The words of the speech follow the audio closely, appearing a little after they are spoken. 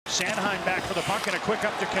Sanheim back for the puck and a quick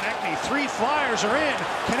up to Konechny. 3 flyers are in.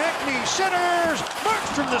 Konechny centers.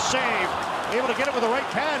 Markstrom the save. Able to get it with the right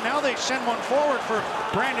pad. Now they send one forward for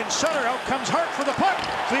Brandon Sutter. Out comes Hart for the puck.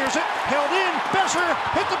 Clears it. Held in. Boeser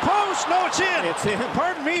hit the post. No, it's in. It's in.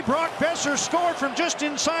 Pardon me. Brock Boeser scored from just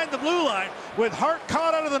inside the blue line with Hart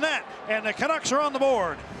caught out of the net. And the Canucks are on the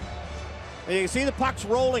board. You can see the puck's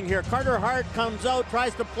rolling here. Carter Hart comes out,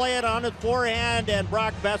 tries to play it on his forehand, and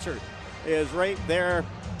Brock Boeser is right there.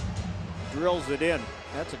 Drills it in.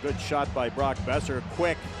 That's a good shot by Brock Boeser.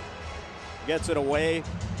 Quick. Gets it away.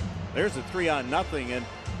 There's a 3-on-0,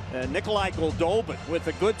 and Nikolai Goldobin with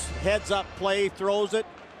a good heads-up play throws it.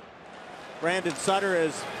 Brandon Sutter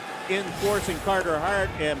is enforcing Carter Hart,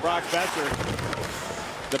 and Brock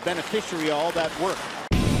Boeser, the beneficiary of all that work.